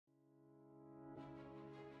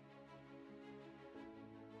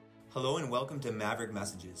Hello and welcome to Maverick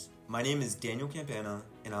Messages. My name is Daniel Campana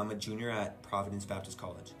and I'm a junior at Providence Baptist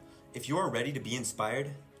College. If you are ready to be inspired,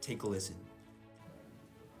 take a listen.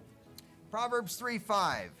 Proverbs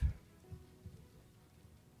 3:5.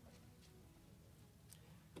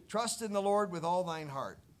 Trust in the Lord with all thine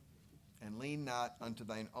heart, and lean not unto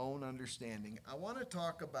thine own understanding. I want to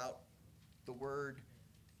talk about the word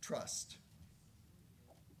trust.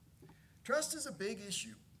 Trust is a big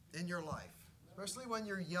issue in your life, especially when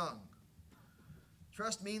you're young.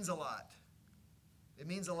 Trust means a lot. It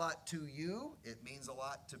means a lot to you. It means a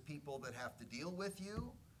lot to people that have to deal with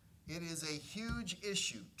you. It is a huge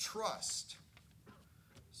issue, trust.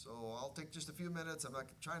 So I'll take just a few minutes. I'm not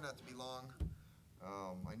trying not to be long.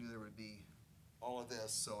 I knew there would be all of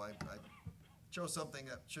this, so I chose something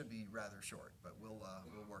that should be rather short, but we'll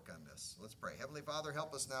work on this. Let's pray. Heavenly Father,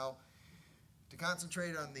 help us now to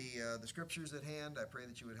concentrate on the scriptures at hand. I pray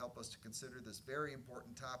that you would help us to consider this very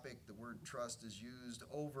important topic. The word trust is used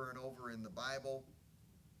over and over in the Bible.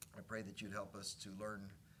 I pray that you'd help us to learn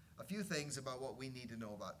a few things about what we need to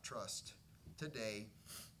know about trust today.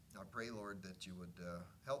 I pray, Lord, that you would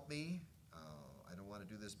help me. I don't want to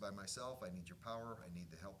do this by myself. I need your power. I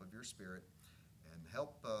need the help of your Spirit. And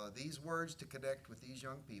help these words to connect with these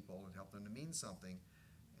young people and help them to mean something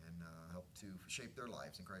and help to shape their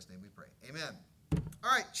lives. In Christ's name we pray. Amen.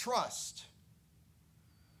 All right, trust.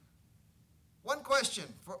 One question.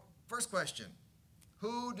 First question.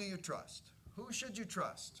 Who do you trust? Who should you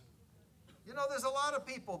trust? You know, there's a lot of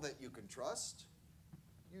people that you can trust.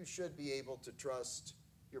 You should be able to trust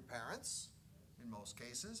your parents in most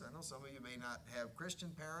cases. I know some of you may not have Christian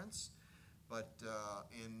parents, but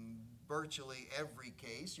in virtually every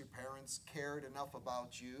case, your parents cared enough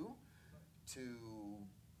about you to,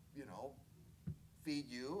 feed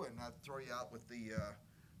you and not throw you out with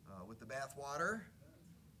the bath water.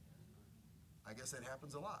 I guess that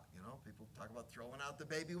happens a lot. People talk about throwing out the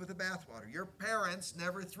baby with the bathwater. Your parents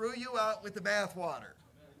never threw you out with the bathwater,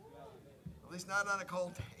 at least not on a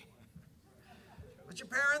cold day. But your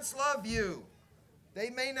parents love you.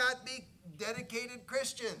 They may not be dedicated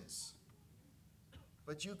Christians,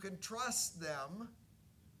 but you can trust them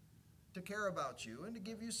to care about you and to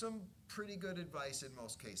give you some pretty good advice in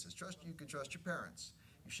most cases. You can trust your parents.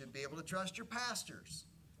 You should be able to trust your pastors.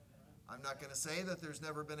 I'm not going to say that there's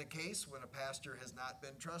never been a case when a pastor has not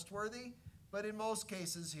been trustworthy, but in most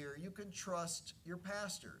cases here, you can trust your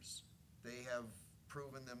pastors. They have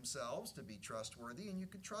proven themselves to be trustworthy, and you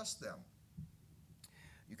can trust them.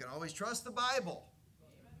 You can always trust the Bible.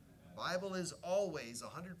 The Bible is always,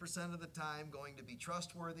 100% of the time, going to be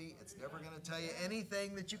trustworthy. It's never going to tell you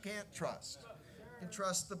anything that you can't trust. You can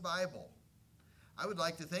trust the Bible. I would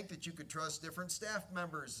like to think that you could trust different staff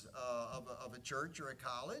members of a church or a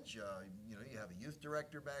college. You have a youth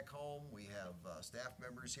director back home. We have staff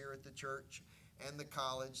members here at the church and the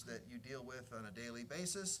college that you deal with on a daily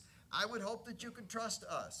basis. I would hope that you could trust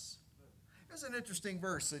us. There's an interesting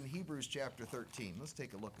verse in Hebrews chapter 13. Let's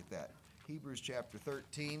take a look at that. Hebrews chapter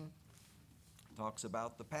 13 talks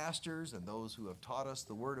about the pastors and those who have taught us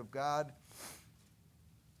the Word of God.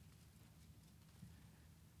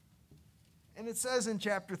 And it says in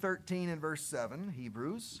chapter 13 and verse 7,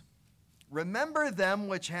 Hebrews, "Remember them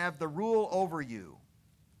which have the rule over you,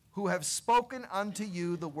 who have spoken unto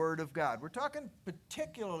you the Word of God." We're talking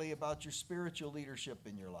particularly about your spiritual leadership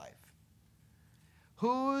in your life.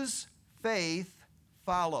 "Whose faith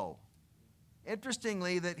follow."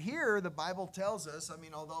 Interestingly, that here the Bible tells us,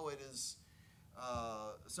 although it is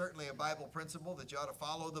certainly a Bible principle that you ought to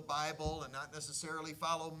follow the Bible and not necessarily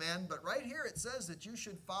follow men, but right here it says that you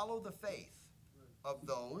should follow the faith of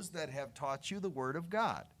those that have taught you the Word of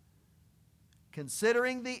God,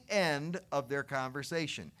 considering the end of their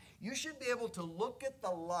conversation. You should be able to look at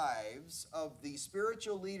the lives of the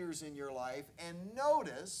spiritual leaders in your life and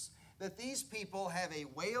notice that these people have a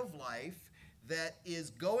way of life that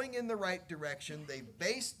is going in the right direction. They've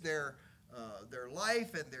based their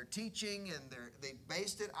life and their teaching and they've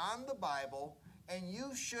based it on the Bible, and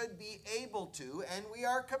you should be able to, and we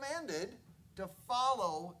are commanded to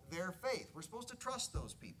follow their faith. We're supposed to trust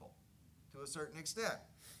those people to a certain extent.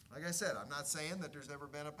 Like I said, I'm not saying that there's never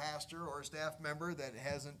been a pastor or a staff member that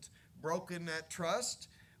hasn't broken that trust,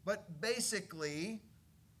 but basically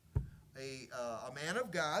a man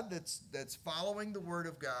of God that's following the Word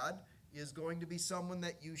of God is going to be someone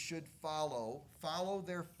that you should follow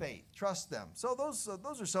their faith, trust them. So those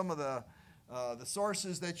are some of the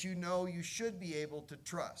sources that you should be able to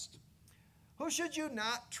trust. Who should you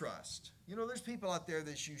not trust? There's people out there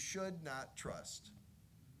that you should not trust.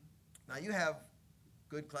 Now, you have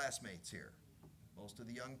good classmates here. Most of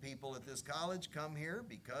the young people at this college come here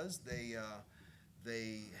because they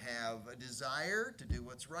They have a desire to do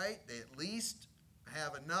what's right. They at least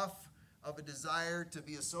have enough of a desire to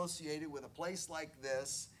be associated with a place like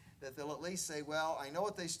this that they'll at least say, well, I know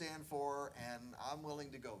what they stand for, and I'm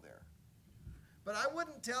willing to go there. But I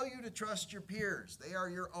wouldn't tell you to trust your peers. They are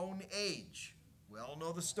your own age. We all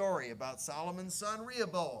know the story about Solomon's son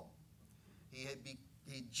Rehoboam.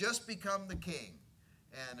 He'd just become the king,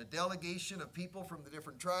 and a delegation of people from the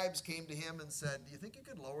different tribes came to him and said, do you think you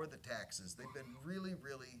could lower the taxes? They've been really,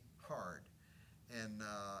 really hard. And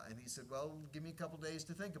he said, well, give me a couple days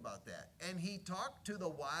to think about that. And he talked to the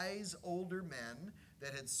wise older men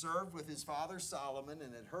that had served with his father Solomon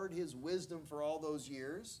and had heard his wisdom for all those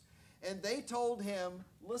years. And they told him,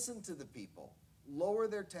 listen to the people, lower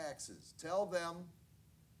their taxes. Tell them,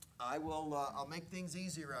 I'll make things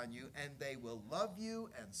easier on you, and they will love you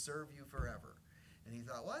and serve you forever. And he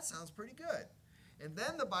thought, well, that sounds pretty good. And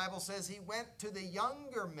then the Bible says he went to the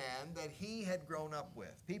younger men that he had grown up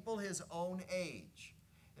with, people his own age.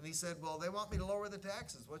 And he said, well, they want me to lower the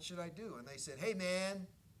taxes. What should I do? And they said, hey, man.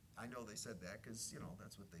 I know they said that because,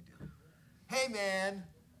 that's what they do. Hey, man,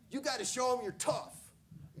 you got to show them you're tough.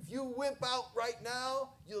 If you wimp out right now,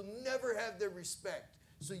 you'll never have their respect.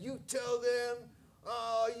 So you tell them,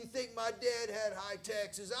 oh, you think my dad had high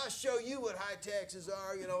taxes? I'll show you what high taxes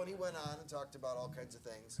are, and he went on and talked about all kinds of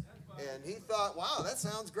things. And he thought, wow, that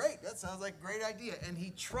sounds great. That sounds like a great idea. And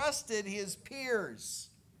he trusted his peers.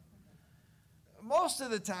 Most of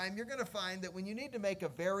the time, you're going to find that when you need to make a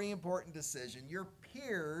very important decision, your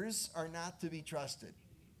peers are not to be trusted.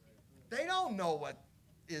 They don't know what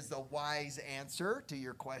is the wise answer to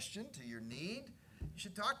your question, to your need. You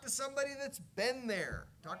should talk to somebody that's been there.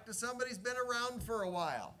 Talk to somebody who's been around for a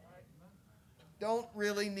while. Don't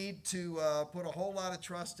really need to put a whole lot of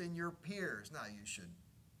trust in your peers. Now, you should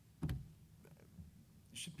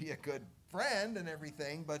be a good friend and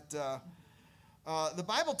everything, but the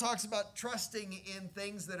Bible talks about trusting in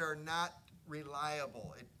things that are not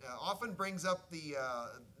reliable. It often brings up the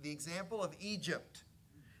example of Egypt.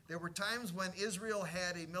 There were times when Israel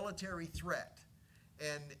had a military threat,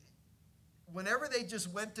 and whenever they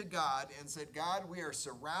just went to God and said, God, we are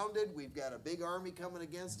surrounded. We've got a big army coming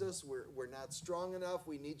against us. We're not strong enough.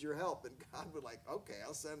 We need your help. And God would okay,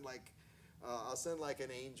 I'll send like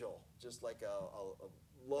an angel, just like a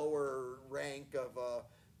lower rank of a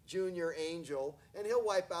junior angel, and he'll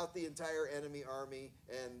wipe out the entire enemy army,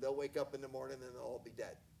 and they'll wake up in the morning and they'll all be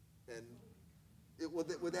dead. And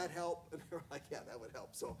would that help? And they were like, yeah, that would help.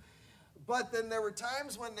 So, but then there were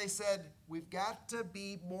times when they said, we've got to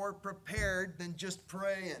be more prepared than just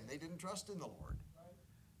praying. They didn't trust in the Lord.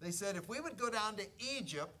 They said, if we would go down to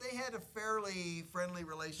Egypt, they had a fairly friendly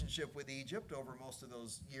relationship with Egypt over most of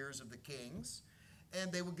those years of the kings.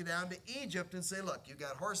 And they would go down to Egypt and say, look, you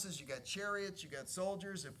got horses, you got chariots, you got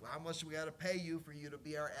soldiers. How much do we got to pay you for you to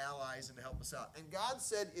be our allies and to help us out? And God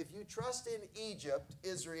said, if you trust in Egypt,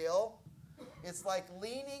 Israel, it's like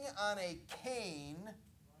leaning on a cane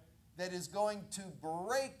that is going to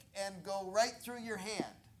break and go right through your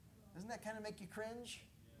hand. Doesn't that kind of make you cringe?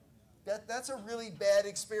 That's a really bad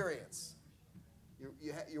experience.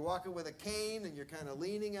 You're walking with a cane and you're kind of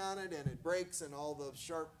leaning on it and it breaks and all the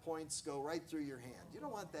sharp points go right through your hand. You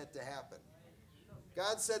don't want that to happen.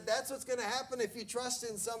 God said that's what's going to happen if you trust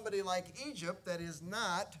in somebody like Egypt that is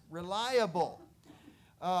not reliable.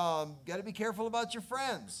 Got to be careful about your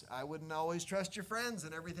friends. I wouldn't always trust your friends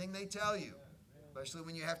and everything they tell you, especially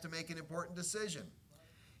when you have to make an important decision.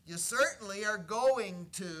 You certainly are going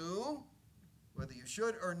to, whether you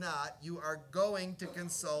should or not, you are going to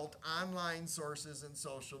consult online sources and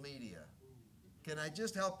social media. Can I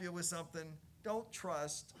just help you with something? Don't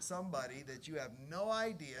trust somebody that you have no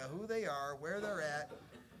idea who they are, where they're at,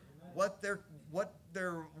 what their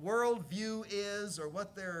worldview is, or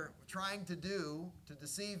what they're trying to do to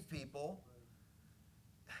deceive people.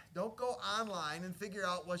 Don't go online and figure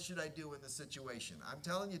out what should I do in this situation. I'm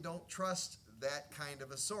telling you, don't trust that kind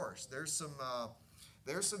of a source. There's some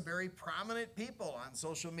very prominent people on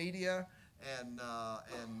social media and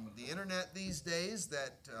the internet these days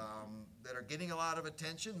that are getting a lot of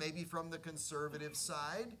attention, maybe from the conservative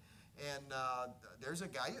side. And there's a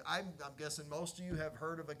guy, I'm guessing most of you have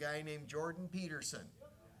heard of a guy named Jordan Peterson.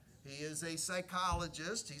 He is a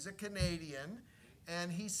psychologist. He's a Canadian.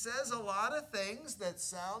 And he says a lot of things that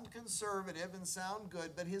sound conservative and sound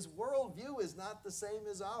good, but his worldview is not the same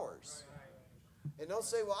as ours. And don't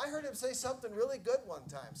say, well, I heard him say something really good one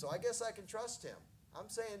time, so I guess I can trust him. I'm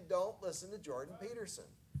saying don't listen to Jordan Peterson.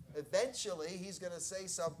 Eventually, he's going to say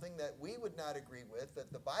something that we would not agree with,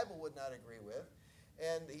 that the Bible would not agree with,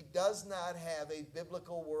 and he does not have a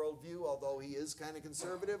biblical worldview, although he is kind of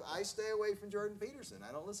conservative, I stay away from Jordan Peterson.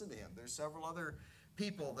 I don't listen to him. There's several other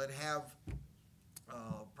people that have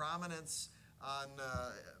prominence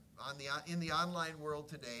in the online world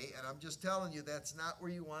today, and I'm just telling you that's not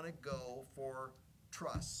where you want to go for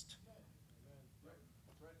trust.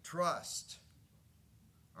 Trust.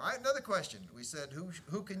 All right, another question. We said,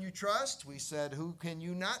 who can you trust? We said, who can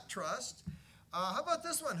you not trust? How about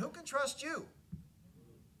this one? Who can trust you?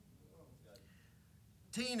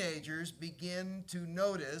 Teenagers begin to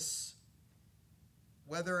notice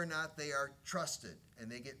whether or not they are trusted,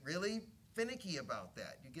 and they get really finicky about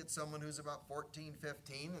that. You get someone who's about 14,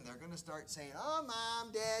 15, and they're going to start saying, oh,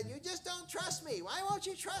 Mom, Dad, you just don't trust me. Why won't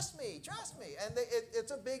you trust me? Trust me. And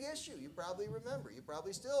it's a big issue. You probably remember. You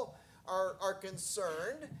probably still are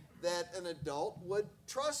concerned that an adult would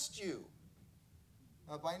trust you.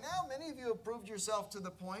 By now, many of you have proved yourself to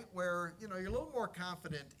the point where, you're a little more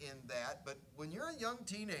confident in that, but when you're a young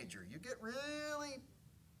teenager, you get really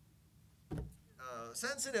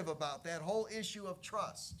sensitive about that whole issue of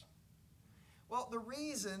trust. Well, the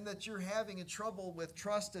reason that you're having a trouble with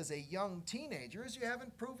trust as a young teenager is you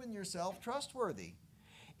haven't proven yourself trustworthy.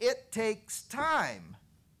 It takes time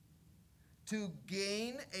to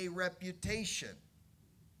gain a reputation,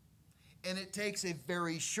 and it takes a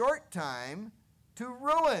very short time to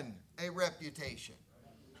ruin a reputation.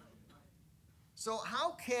 So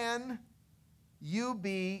how can you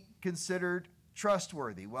be considered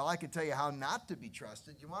trustworthy? Well, I can tell you how not to be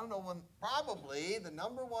trusted. You want to know probably the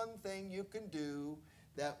number one thing you can do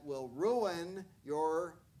that will ruin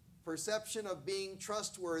your perception of being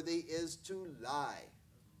trustworthy is to lie.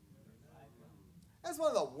 That's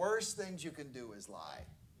one of the worst things you can do is lie.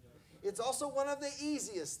 It's also one of the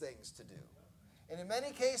easiest things to do. And in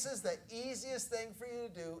many cases, the easiest thing for you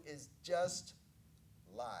to do is just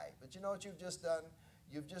lie. But you know what you've just done?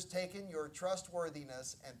 You've just taken your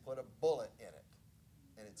trustworthiness and put a bullet in it.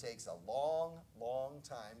 And it takes a long, long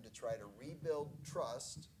time to try to rebuild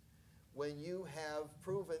trust when you have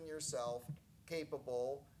proven yourself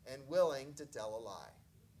capable and willing to tell a lie.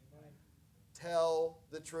 Amen. Tell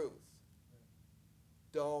the truth.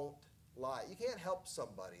 Don't lie. You can't help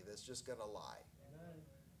somebody that's just going to lie.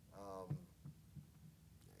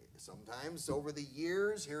 Sometimes over the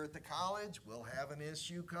years here at the college, we'll have an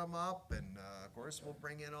issue come up, and of course we'll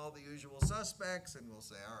bring in all the usual suspects, and we'll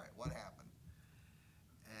say, all right, what happened?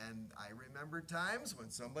 And I remember times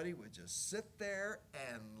when somebody would just sit there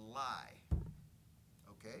and lie.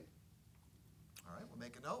 Okay? All right, we'll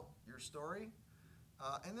make a note, your story.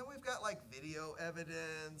 And then we've got like video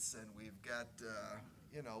evidence, and we've got,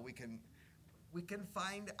 we can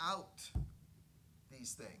find out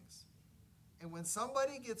these things. And when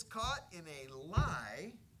somebody gets caught in a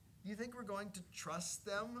lie, do you think we're going to trust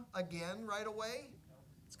them again right away?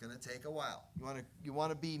 It's going to take a while. You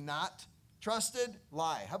want to be not trusted?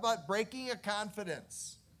 Lie. How about breaking a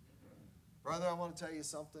confidence? Brother, I want to tell you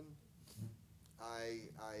something. I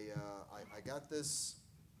got this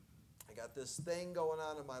thing going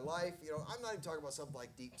on in my life. I'm not even talking about something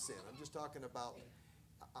like deep sin. I'm just talking about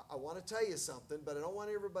I want to tell you something, but I don't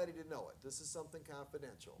want everybody to know it. This is something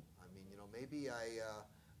confidential. I mean, maybe I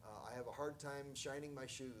have a hard time shining my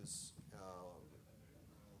shoes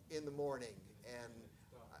in the morning,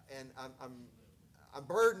 and I'm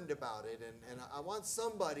burdened about it, and I want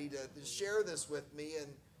somebody to share this with me,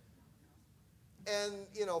 and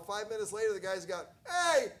 5 minutes later the guy's got,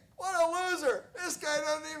 hey, what a loser! This guy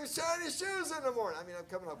doesn't even shine his shoes in the morning. I mean, I'm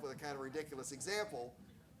coming up with a kind of ridiculous example.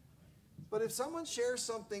 But if someone shares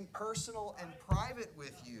something personal and private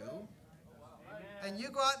with you, and you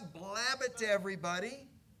go out and blab it to everybody,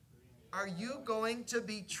 are you going to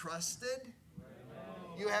be trusted?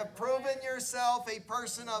 You have proven yourself a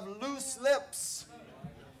person of loose lips.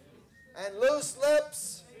 And loose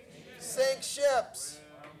lips sink ships.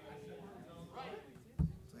 So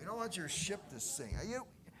you don't want your ship to sink. Are you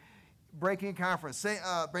breaking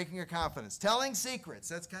your confidence? Telling secrets.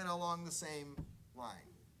 That's kind of along the same line.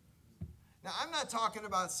 Now, I'm not talking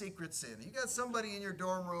about secret sin. You got somebody in your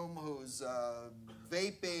dorm room who's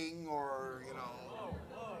vaping or,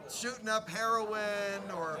 shooting up heroin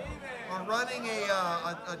or running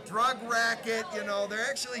a drug racket. They're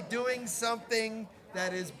actually doing something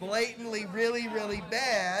that is blatantly really, really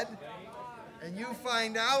bad, and you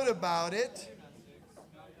find out about it.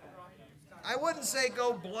 I wouldn't say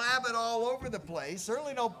go blab it all over the place.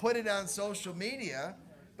 Certainly don't put it on social media.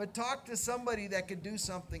 But talk to somebody that can do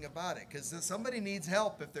something about it, because somebody needs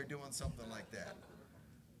help if they're doing something like that.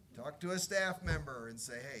 Talk to a staff member and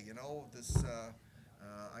say, hey, this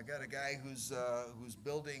I got a guy who's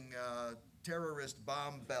building terrorist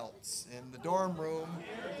bomb belts in the dorm room,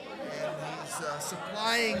 and he's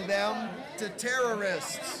supplying them to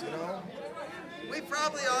terrorists, you know. We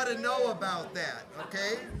probably ought to know about that,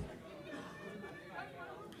 okay?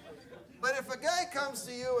 But if a guy comes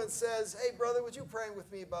to you and says, hey, brother, would you pray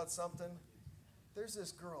with me about something? There's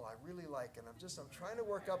this girl I really like, and I'm trying to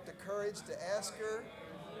work up the courage to ask her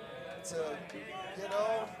to, you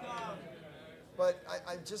know, but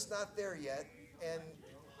I'm just not there yet, and,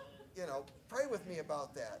 you know, pray with me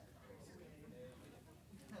about that.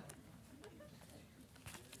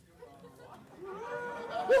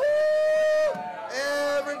 Woo-hoo!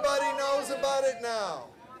 Everybody knows about it now.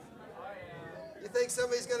 You think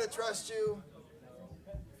somebody's going to trust you?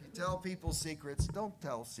 If you tell people secrets, don't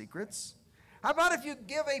tell secrets. How about if you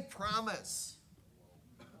give a promise?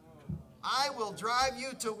 I will drive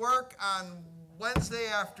you to work on Wednesday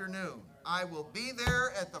afternoon. I will be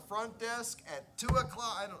there at the front desk at 2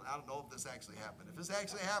 o'clock. I don't know if this actually happened. If this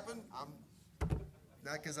actually happened,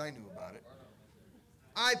 not because I knew about it.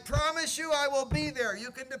 I promise you I will be there.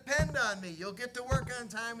 You can depend on me. You'll get to work on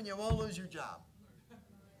time and you won't lose your job.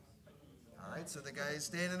 All right, so the guy's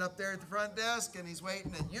standing up there at the front desk and he's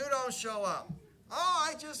waiting and you don't show up. Oh,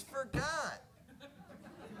 I just forgot.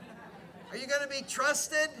 Are you going to be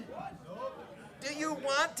trusted? Do you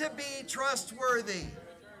want to be trustworthy?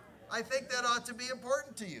 I think that ought to be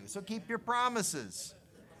important to you. So keep your promises.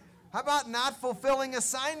 How about not fulfilling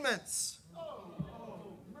assignments?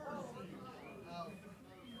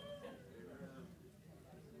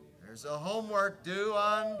 There's a homework due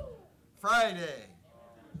on Friday.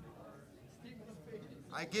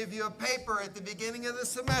 I give you a paper at the beginning of the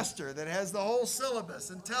semester that has the whole syllabus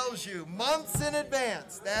and tells you months in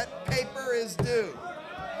advance that paper is due.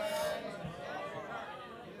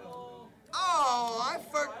 Oh, I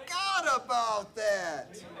forgot about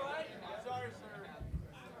that.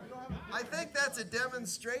 I think that's a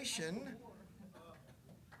demonstration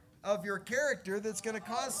of your character that's going to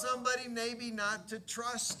cause somebody maybe not to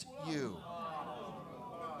trust you.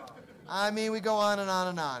 I mean, we go on and on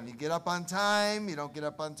and on. You get up on time, you don't get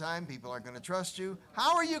up on time, people aren't going to trust you.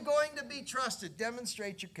 How are you going to be trusted?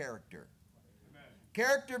 Demonstrate your character. Amen.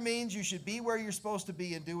 Character means you should be where you're supposed to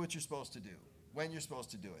be and do what you're supposed to do, when you're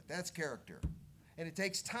supposed to do it. That's character. And it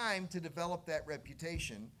takes time to develop that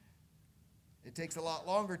reputation. It takes a lot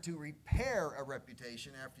longer to repair a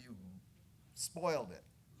reputation after you've spoiled it.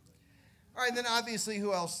 All right, then obviously,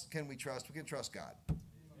 who else can we trust? We can trust God.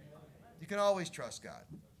 You can always trust God.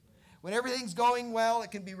 When everything's going well, it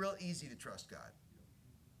can be real easy to trust God.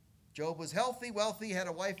 Job was healthy, wealthy, had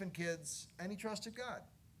a wife and kids, and he trusted God.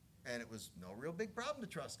 And it was no real big problem to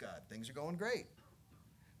trust God. Things are going great.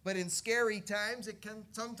 But in scary times, it can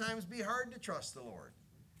sometimes be hard to trust the Lord.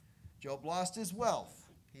 Job lost his wealth.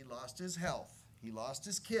 He lost his health. He lost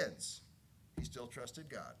his kids. He still trusted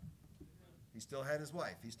God. He still had his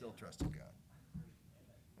wife. He still trusted God.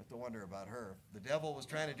 I have to wonder about her. The devil was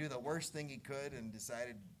trying to do the worst thing he could and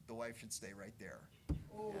decided the wife should stay right there.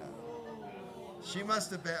 Yeah. She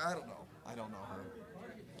must have been, I don't know her.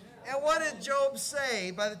 And what did Job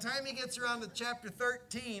say by the time he gets around to chapter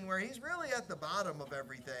 13, where he's really at the bottom of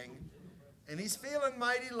everything, and he's feeling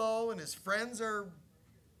mighty low, and his friends are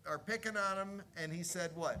picking on him, and he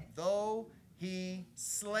said what? Though he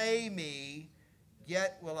slay me,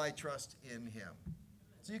 yet will I trust in him.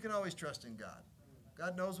 So you can always trust in God.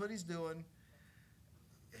 God knows what he's doing.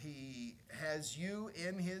 He has you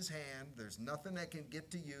in his hand. There's nothing that can get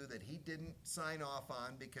to you that he didn't sign off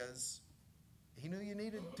on because he knew you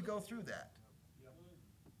needed to go through that.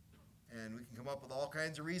 And we can come up with all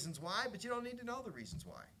kinds of reasons why, but you don't need to know the reasons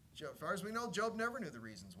why. As far as we know, Job never knew the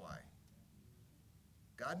reasons why.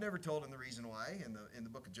 God never told him the reason why in the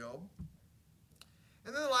book of Job.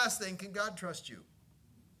 And then the last thing, can God trust you?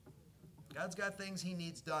 God's got things he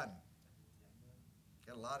needs done.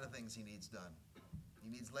 Got a lot of things he needs done. He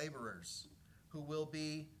needs laborers who will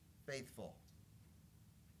be faithful.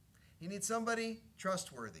 He needs somebody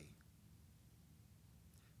trustworthy.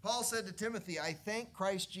 Paul said to Timothy, I thank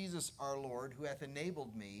Christ Jesus our Lord, who hath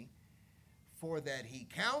enabled me, for that he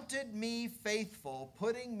counted me faithful,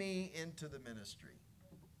 putting me into the ministry.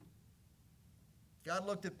 God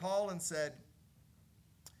looked at Paul and said,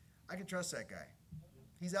 I can trust that guy.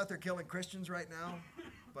 He's out there killing Christians right now,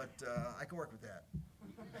 but I can work with that.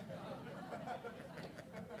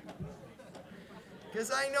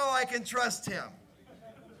 Because I know I can trust him.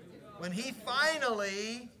 When he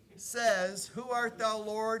finally says, who art thou,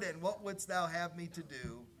 Lord, and what wouldst thou have me to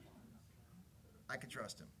do, I can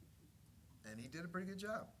trust him. And he did a pretty good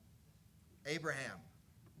job. Abraham.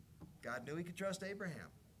 God knew he could trust Abraham.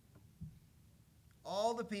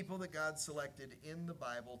 All the people that God selected in the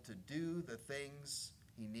Bible to do the things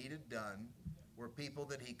he needed done were people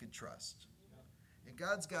that he could trust. And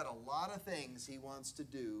God's got a lot of things he wants to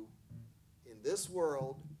do in this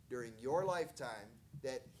world during your lifetime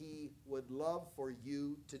that he would love for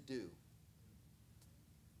you to do.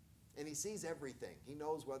 And he sees everything. He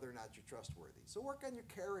knows whether or not you're trustworthy. So work on your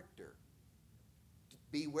character.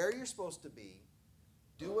 Be where you're supposed to be.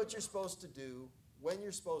 Do what you're supposed to do when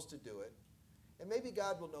you're supposed to do it. And maybe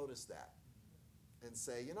God will notice that and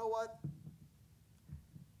say, you know what?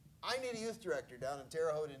 I need a youth director down in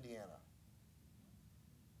Terre Haute, Indiana.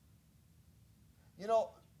 You know,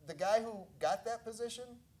 the guy who got that position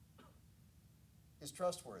is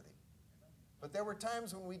trustworthy. But there were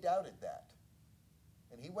times when we doubted that.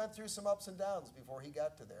 And he went through some ups and downs before he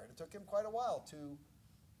got to there. And it took him quite a while to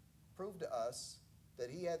prove to us that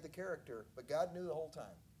he had the character. But God knew the whole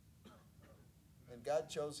time. And God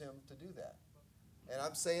chose him to do that. And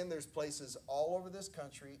I'm saying there's places all over this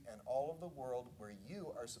country and all over the world where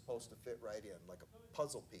you are supposed to fit right in, like a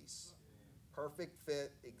puzzle piece. Perfect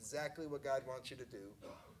fit, exactly what God wants you to do.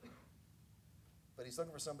 But he's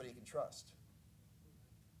looking for somebody he can trust.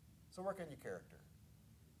 So work on your character.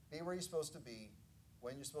 Be where you're supposed to be,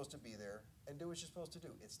 when you're supposed to be there, and do what you're supposed to do.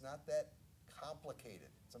 It's not that complicated.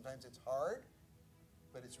 Sometimes it's hard,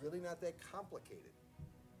 but it's really not that complicated.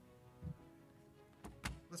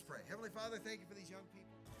 Let's pray. Heavenly Father, thank you for these young people.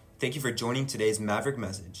 Thank you for joining today's Maverick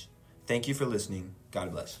message. Thank you for listening.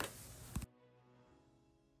 God bless.